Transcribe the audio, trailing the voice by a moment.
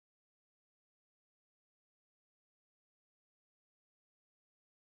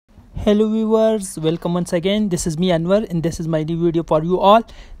Hello viewers, welcome once again. This is me Anwar and this is my new video for you all.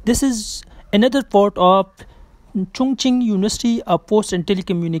 This is another part of Chongqing University Post and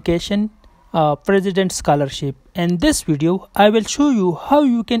Telecommunication President Scholarship. And this video I will show you how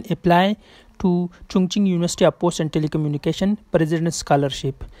you can apply to Chongqing University Post and Telecommunication President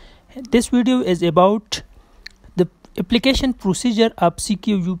Scholarship. This video is about the application procedure of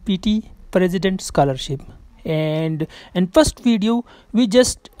CQUPT President Scholarship. And in first video we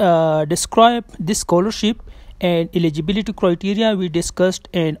just describe this scholarship and eligibility criteria we discussed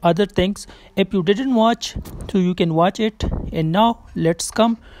and other things. If you didn't watch, so you can watch it. And now let's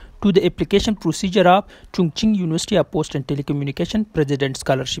come to the application procedure of Chongqing University Post and Telecommunication President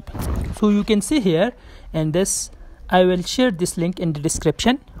Scholarship. So you can see here, and this I will share this link in the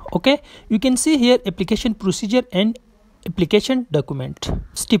description. Okay, you can see here application procedure and application document.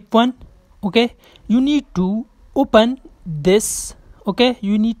 Step 1, okay, you need to open this. Okay,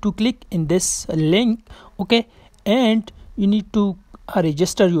 you need to click in this link. Okay, and you need to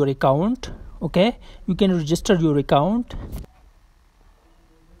register your account. Okay, you can register your account.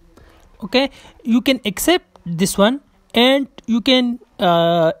 Okay, you can accept this one and you can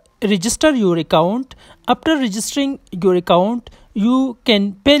register your account. After registering your account, you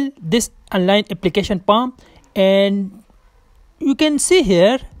can fill this online application form, and you can see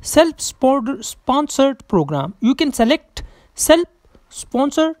here self-sponsored program. You can select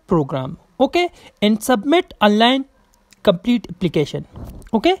self-sponsored program. Okay, and submit online complete application.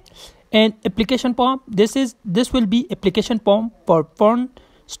 Okay, and application form, this will be application form for foreign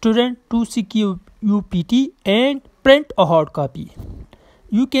student to CQUPT, and print a hard copy.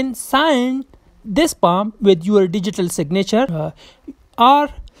 You can sign this form with your digital signature, or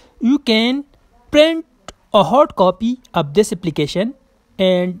you can print a hard copy of this application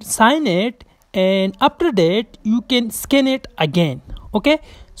and sign it, and after that you can scan it again. Okay,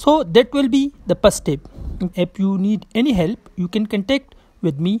 so that will be the first step. If you need any help, you can contact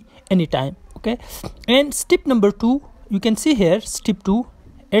with me anytime. Okay, and step number 2, you can see here step 2,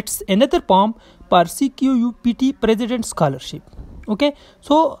 it's another form for CQUPT President Scholarship. Okay,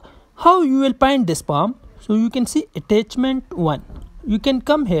 so how you will find this form? So you can see attachment 1. You can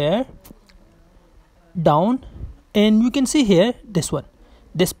come here down and you can see here this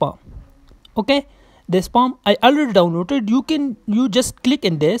form. Okay, this form I already downloaded. You just click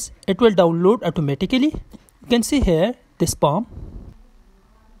in this, it will download automatically. You can see here this form.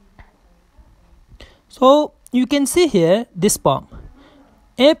 So you can see here this form.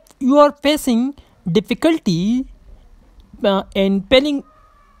 If you are facing difficulty in filling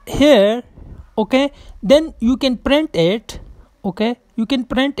here, okay, then you can print it. Okay, you can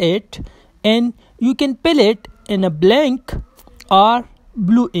print it and you can fill it in a blank or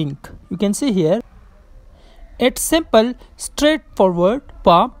blue ink. You can see here it's simple, straightforward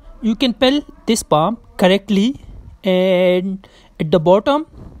form. You can fill this form correctly, and at the bottom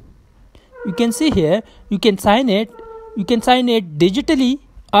you can see here you can sign it. You can sign it digitally,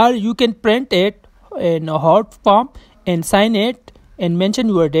 or you can print it in a hard form and sign it and mention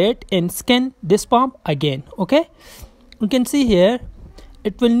your date and scan this form again. Okay, you can see here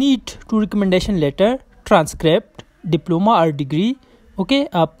it will need 2 recommendation letter, transcript, diploma or degree, okay,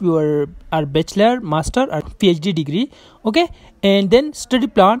 of your bachelor, master or PhD degree. Okay, and then study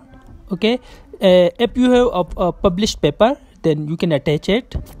plan. Okay, if you have a published paper, then you can attach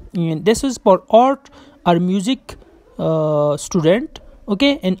it. And this is for art or music student.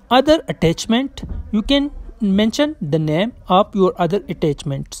 Okay, and other attachment, you can mention the name of your other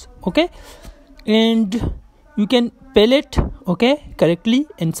attachments. Okay, and you can fill it, okay, correctly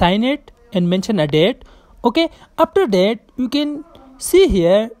and sign it and mention a date. Okay, after that you can see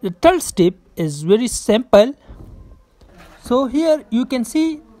here the third step is very simple. So here you can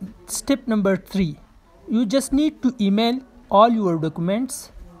see step number 3. You just need to email all your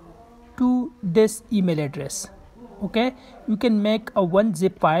documents to this email address. Okay, you can make a 1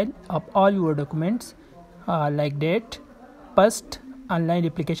 zip file of all your documents like that. First, online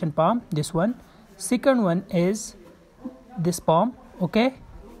application form, this one. Second one is this form, okay,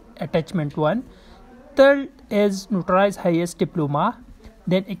 attachment 1. Third is notarized highest diploma,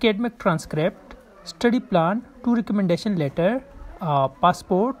 then academic transcript, study plan, 2 recommendation letter,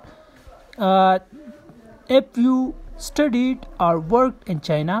 passport. If you studied or worked in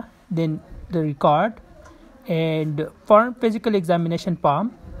China, then the record, and foreign physical examination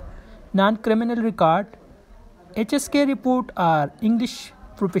form, non-criminal record, HSK report or English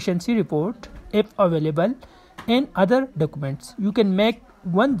proficiency report if available, and other documents. You can make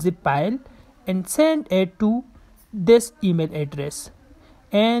 1 zip file and send it to this email address.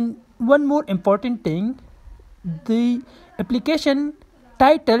 And one more important thing, the application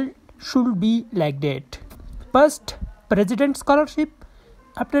title should be like that. First, president scholarship,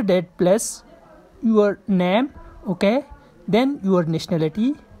 after that plus your name, okay, then your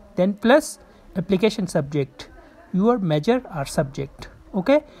nationality, then plus application subject, your major or subject,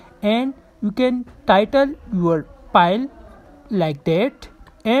 okay, and you can title your file like that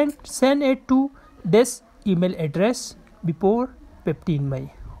and send it to this email address before 15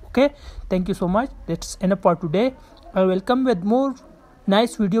 May. Okay, thank you so much. That's enough for today. I will come with more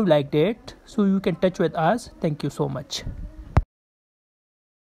nice video like that so you can touch with us. Thank you so much.